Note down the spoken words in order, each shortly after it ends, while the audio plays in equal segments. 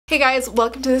Hey guys,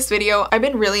 welcome to this video. I've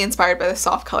been really inspired by the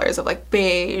soft colors of like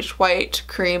beige, white,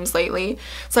 creams lately,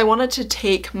 so I wanted to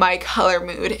take my color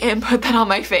mood and put that on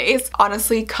my face.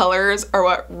 Honestly, colors are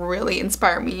what really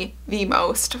inspire me the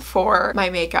most for my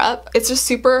makeup. It's just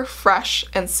super fresh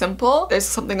and simple. There's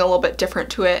something a little bit different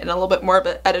to it and a little bit more of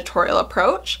an editorial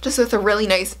approach, just with a really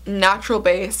nice natural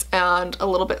base and a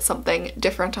little bit something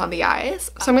different on the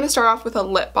eyes. So I'm going to start off with a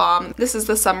lip balm. This is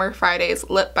the Summer Fridays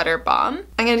Lip Butter Balm.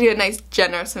 I'm going to do a nice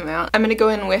generous amount. I'm going to go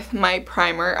in with my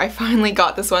primer. I finally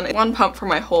got this one pump for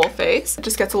my whole face. It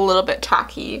just gets a little bit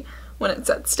tacky when it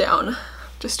sets down,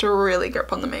 just to really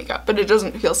grip on the makeup, but it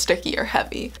doesn't feel sticky or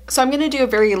heavy. So I'm going to do a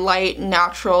very light,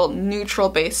 natural, neutral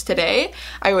base today.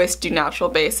 I always do natural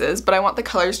bases, but I want the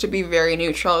colors to be very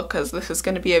neutral because this is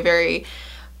going to be a very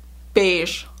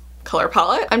beige color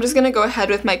palette. I'm just going to go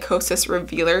ahead with my Kosas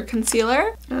Revealer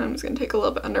Concealer, and I'm just going to take a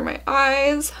little bit under my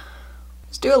eyes.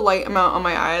 Just do a light amount on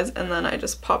my eyes, and then I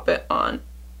just pop it on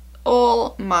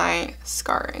all my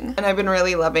scarring. And I've been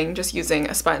really loving just using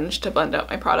a sponge to blend out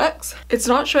my products. It's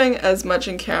not showing as much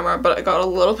in camera, but I got a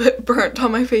little bit burnt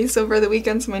on my face over the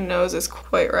weekend, so my nose is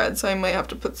quite red, so I might have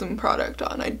to put some product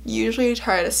on. I usually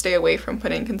try to stay away from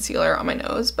putting concealer on my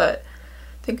nose, but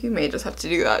I think we may just have to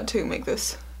do that to make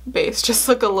this base just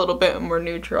look a little bit more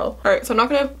neutral. Alright, so I'm not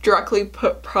going to directly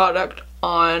put product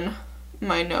on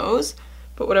my nose,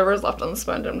 but whatever is left on the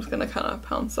sponge, I'm just going to kind of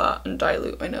pounce that and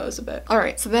dilute my nose a bit.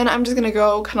 Alright, so then I'm just going to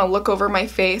go kind of look over my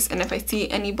face, and if I see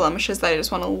any blemishes that I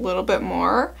just want a little bit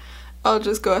more, I'll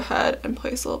just go ahead and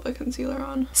place a little bit of concealer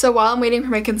on. So while I'm waiting for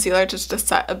my concealer to just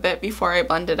set a bit before I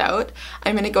blend it out,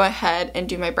 I'm going to go ahead and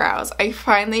do my brows. I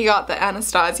finally got the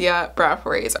Anastasia brow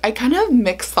eraser. I kind of have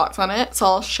mixed thoughts on it, so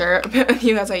I'll share a bit with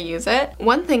you as I use it.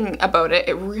 One thing about it,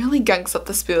 it really gunks up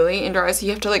the spoolie and dries, so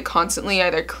you have to like constantly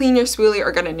either clean your spoolie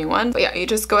or get a new one. But yeah, you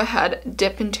just go ahead,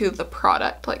 dip into the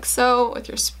product like so with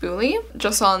your spoolie,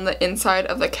 just on the inside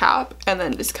of the cap, and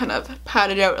then just kind of pat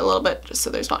it out a little bit just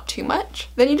so there's not too much.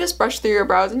 Then you just brush through your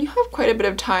brows, and you have quite a bit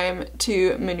of time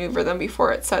to maneuver them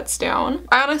before it sets down.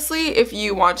 Honestly, if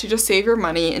you want to just save your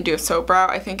money and do a soap brow,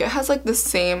 I think it has like the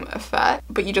same effect,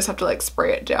 but you just have to like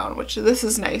spray it down, which this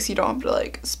is nice. You don't have to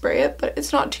like spray it, but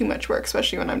it's not too much work,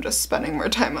 especially when I'm just spending more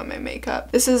time on my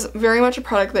makeup. This is very much a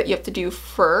product that you have to do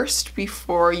first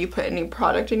before you put any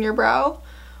product in your brow,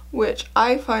 which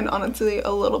I find honestly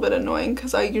a little bit annoying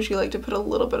because I usually like to put a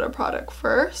little bit of product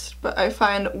first, but I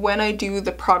find when I do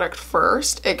the product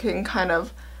first, it can kind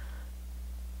of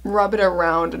rub it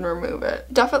around and remove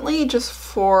it. Definitely just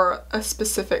for a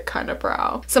specific kind of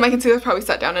brow. So my concealer's probably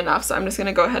set down enough, so I'm just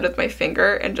gonna go ahead with my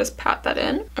finger and just pat that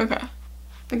in. Okay.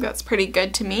 I think that's pretty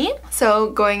good to me. So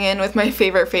going in with my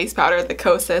favorite face powder, the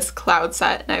Kosas Cloud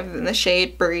Set, and I'm in the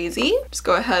shade Breezy. Just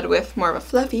go ahead with more of a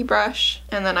fluffy brush,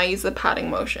 and then I use the patting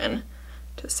motion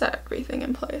to set everything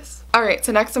in place. Alright,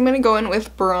 so next I'm going to go in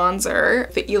with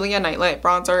bronzer. The Illia NightLite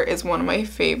bronzer is one of my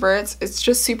favorites. It's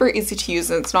just super easy to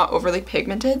use, and it's not overly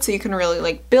pigmented, so you can really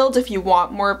like build if you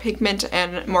want more pigment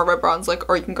and more of a bronze look,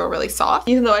 or you can go really soft.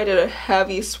 Even though I did a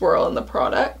heavy swirl in the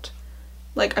product,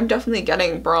 like I'm definitely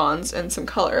getting bronze and some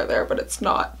color there, but it's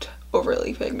not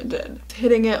overly pigmented.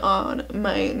 Hitting it on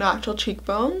my natural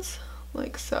cheekbones,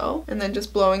 like so, and then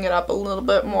just blowing it up a little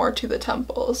bit more to the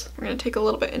temples. We're gonna take a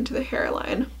little bit into the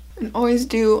hairline. And always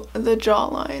do the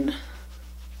jawline.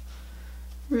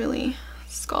 Really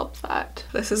sculpt that.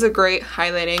 This is a great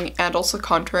highlighting and also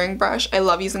contouring brush. I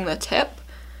love using the tip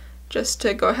just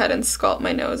to go ahead and sculpt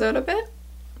my nose out a bit.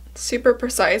 Super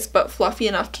precise, but fluffy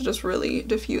enough to just really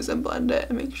diffuse and blend it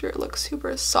and make sure it looks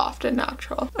super soft and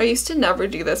natural. I used to never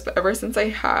do this, but ever since I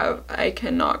have, I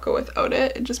cannot go without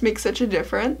it. It just makes such a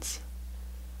difference.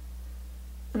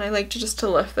 And I like to just to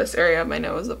lift this area of my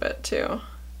nose a bit too.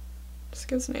 Just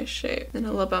gives a nice shape. And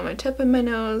a little bit on my tip of my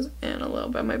nose and a little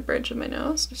bit on my bridge of my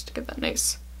nose, just to get that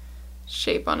nice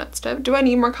shape on its tip. Do I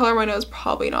need more color on my nose?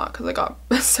 Probably not, because I got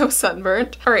so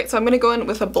sunburnt. Alright, so I'm going to go in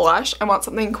with a blush. I want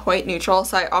something quite neutral,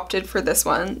 so I opted for this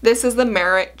one. This is the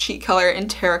Merit Cheek Color in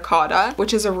Terracotta,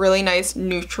 which is a really nice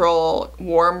neutral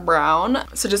warm brown.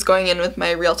 So just going in with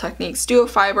my Real Techniques Duo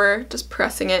Fiber, just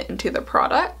pressing it into the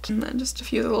product, and then just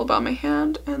diffuse a little bit on my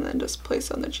hand, and then just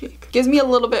place on the cheek. Gives me a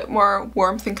little bit more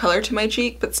warmth and color to my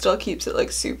cheek, but still keeps it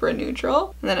like super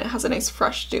neutral. And then it has a nice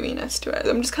fresh dewiness to it.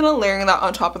 I'm just kind of layering that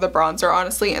on top of the bronzer bronzer,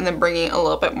 honestly, and then bringing it a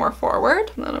little bit more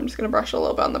forward. And then I'm just gonna brush a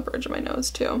little bit on the bridge of my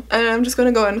nose too. And I'm just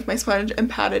gonna go in with my sponge and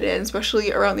pat it in,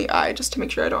 especially around the eye, just to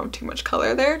make sure I don't have too much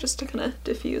color there, just to kind of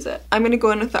diffuse it. I'm gonna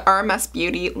go in with the RMS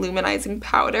Beauty Luminizing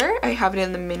Powder. I have it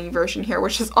in the mini version here,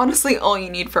 which is honestly all you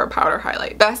need for a powder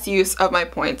highlight. Best use of my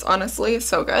points, honestly,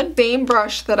 so good. Same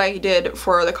brush that I did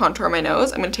for the contour of my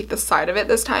nose, I'm gonna take the side of it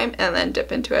this time and then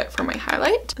dip into it for my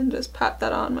highlight and just pat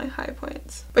that on my high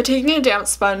points. By taking a damp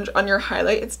sponge on your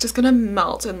highlight, it's just gonna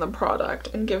melt in the product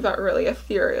and give that really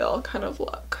ethereal kind of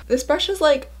look. This brush is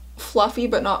like fluffy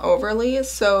but not overly,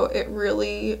 so it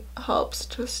really helps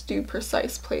just do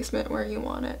precise placement where you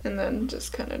want it and then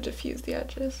just kind of diffuse the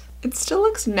edges. It still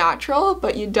looks natural,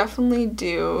 but you definitely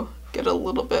do get a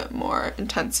little bit more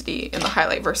intensity in the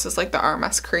highlight versus like the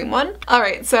RMS cream one.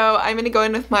 Alright, so I'm gonna go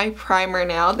in with my primer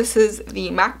now. This is the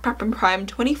MAC Prep and Prime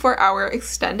 24-Hour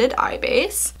Extended Eye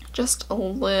Base. Just a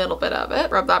little bit of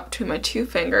it. Rub that between my two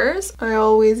fingers. I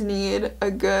always need a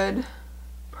good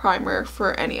primer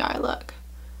for any eye look.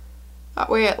 That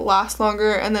way it lasts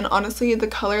longer, and then honestly the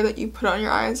color that you put on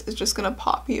your eyes is just gonna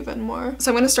pop even more.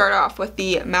 So I'm gonna start off with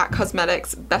the MAC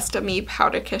Cosmetics Best of Me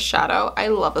Powder Kiss Shadow. I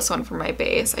love this one for my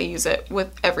base. I use it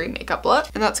with every makeup look.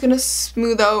 And that's gonna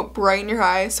smooth out, brighten your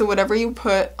eyes, so whatever you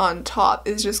put on top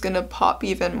is just gonna pop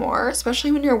even more,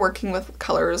 especially when you're working with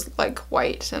colors like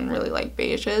white and really like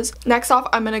beiges. Next off,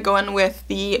 I'm gonna go in with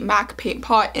the MAC Paint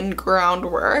Pot in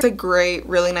Groundwork. It's a great,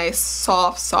 really nice,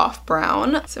 soft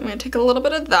brown. So I'm gonna take a little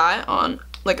bit of that on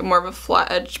like more of a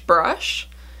flat edge brush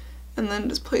and then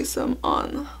just place them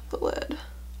on the lid.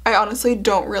 I honestly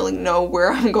don't really know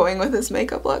where I'm going with this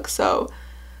makeup look, so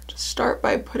just start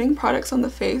by putting products on the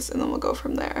face and then we'll go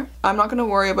from there. I'm not going to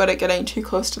worry about it getting too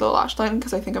close to the lash line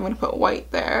because I think I'm going to put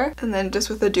white there, and then just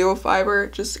with a duo fiber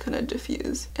just kind of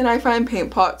diffuse. And I find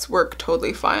paint pots work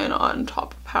totally fine on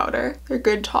top of powder. They're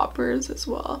good toppers as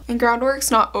well. And Groundwork's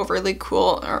not overly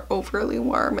cool or overly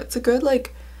warm. It's a good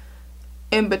like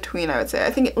in between, I would say. I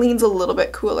think it leans a little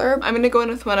bit cooler. I'm gonna go in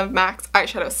with one of MAC's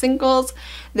eyeshadow singles.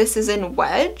 This is in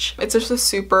Wedge. It's just a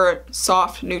super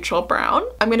soft neutral brown.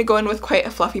 I'm gonna go in with quite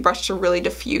a fluffy brush to really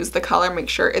diffuse the color, make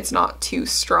sure it's not too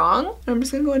strong. And I'm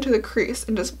just gonna go into the crease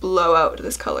and just blow out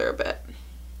this color a bit.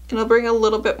 And it'll bring a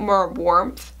little bit more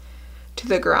warmth to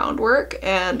the Groundwork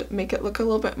and make it look a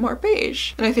little bit more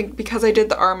beige. And I think because I did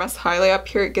the RMS highlight up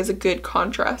here, it gives a good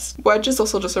contrast. Wedge is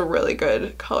also just a really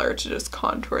good color to just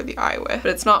contour the eye with,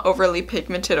 but it's not overly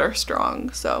pigmented or strong,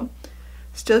 so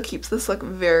still keeps this look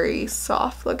very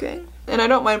soft looking. And I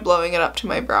don't mind blowing it up to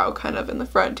my brow kind of in the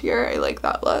front here. I like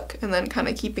that look. And then kind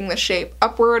of keeping the shape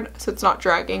upward so it's not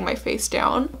dragging my face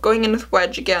down. Going in with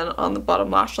Wedge again on the bottom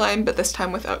lash line, but this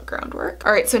time without Groundwork.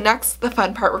 Alright, so next, the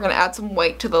fun part, we're going to add some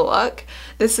white to the look.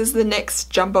 This is the NYX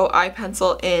Jumbo Eye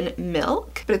Pencil in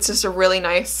Milk, but it's just a really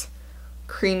nice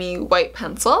creamy white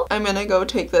pencil. I'm going to go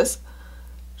take this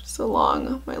just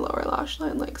along my lower lash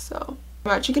line like so.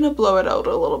 I'm actually going to blow it out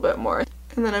a little bit more.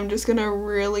 And then I'm just gonna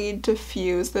really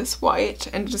diffuse this white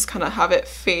and just kind of have it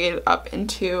fade up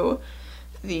into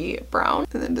the brown,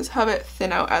 and then just have it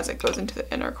thin out as it goes into the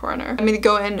inner corner. I'm gonna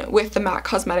go in with the MAC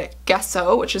Cosmetic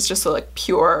Gesso, which is just a like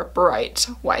pure bright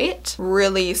white,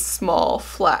 really small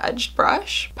flat edged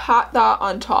brush. Pat that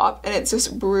on top and it's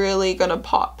just really gonna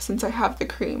pop since I have the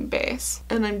cream base.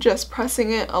 And I'm just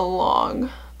pressing it along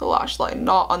the lash line,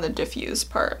 not on the diffuse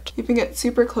part. Keeping it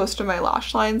super close to my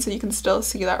lash line so you can still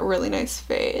see that really nice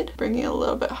fade. Bringing it a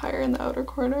little bit higher in the outer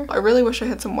corner. I really wish I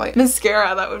had some white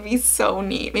mascara. That would be so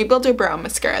neat. Maybe I'll do brown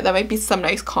mascara. That might be some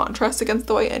nice contrast against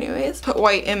the white anyways. Put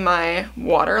white in my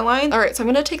waterline. Alright, so I'm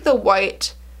gonna take the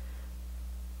white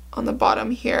on the bottom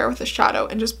here with a shadow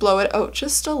and just blow it out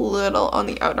just a little on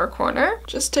the outer corner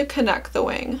just to connect the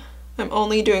wing. I'm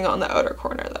only doing it on the outer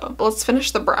corner though. Let's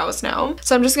finish the brows now.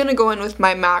 So I'm just gonna go in with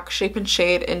my MAC Shape and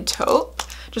Shade in Taupe,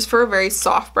 just for a very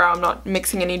soft brow. I'm not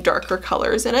mixing any darker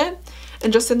colors in it.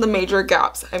 And just in the major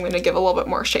gaps, I'm gonna give a little bit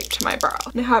more shape to my brow.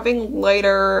 And having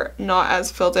lighter, not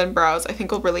as filled in brows, I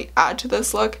think will really add to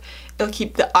this look. It'll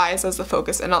keep the eyes as the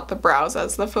focus and not the brows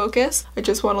as the focus. I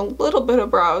just want a little bit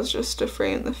of brows just to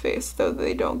frame the face so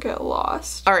they don't get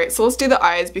lost. Alright, so let's do the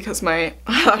eyes because my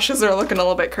eyelashes are looking a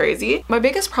little bit crazy. My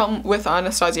biggest problem with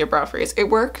Anastasia Brow Freeze, it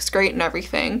works great and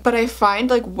everything, but I find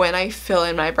like when I fill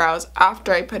in my brows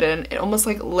after I put it in, it almost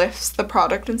like lifts the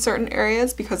product in certain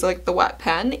areas because of like the wet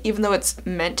pen, even though it's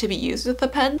meant to be used with the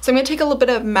pen. So I'm gonna take a little bit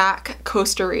of MAC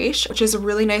Costa Riche, which is a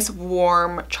really nice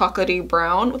warm chocolatey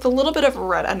brown with a little bit of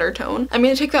red undertone. I'm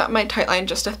going to take that in my tight line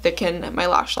just to thicken my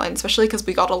lash line, especially because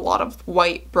we got a lot of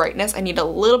white brightness. I need a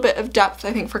little bit of depth,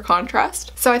 I think, for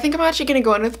contrast. So I think I'm actually going to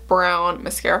go in with brown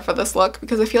mascara for this look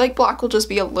because I feel like black will just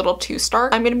be a little too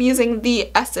stark. I'm going to be using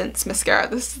the Essence mascara.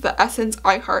 This is the Essence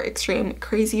I Heart Extreme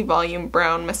Crazy Volume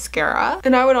Brown Mascara.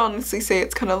 And I would honestly say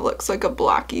it kind of looks like a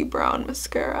blacky brown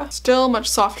mascara. Still much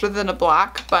softer than a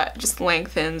black, but just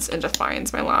lengthens and defines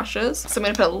my lashes. So I'm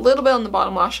going to put a little bit on the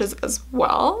bottom lashes as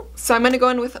well. So I'm going to go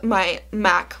in with my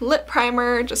MAC lip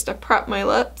primer just to prep my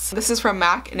lips. This is from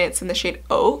MAC and it's in the shade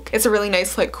Oak. It's a really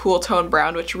nice like cool tone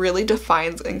brown which really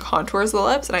defines and contours the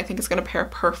lips, and I think it's going to pair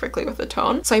perfectly with the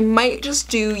tone. So I might just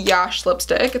do Yash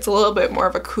lipstick. It's a little bit more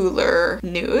of a cooler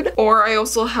nude. Or I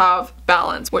also have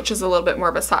Balance, which is a little bit more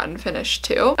of a satin finish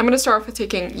too. I'm going to start off with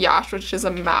taking Yash, which is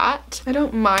a matte. I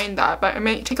don't mind that, but I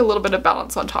might take a little bit of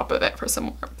Balance on top of it for some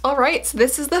more. Alright, so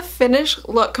this is the finished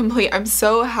look complete. I'm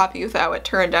so happy with how it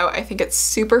turned out. I think it's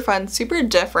super fun, super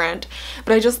different,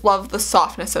 but I just love the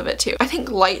softness of it too. I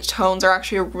think light tones are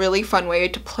actually a really fun way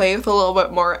to play with a little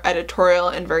bit more editorial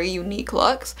and very unique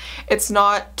looks. It's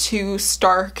not too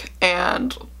stark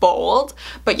and bold,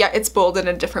 but yeah, it's bold in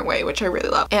a different way, which I really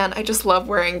love. And I just love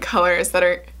wearing colors that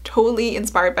are totally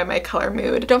inspired by my color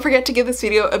mood. Don't forget to give this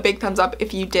video a big thumbs up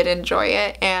if you did enjoy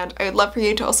it, and I would love for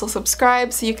you to also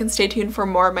subscribe so you can stay tuned for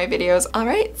more of my videos.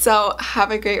 Alright, so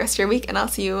have a great rest of your week and I'll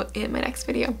see you in my next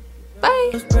video. Bye!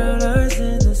 Those brown eyes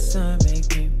in the sun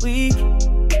make me weak.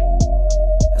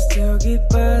 I still get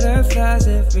butterflies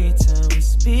every time we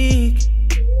speak.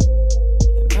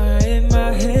 Am I in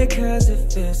my head cause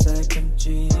it feels like I'm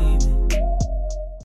dreaming?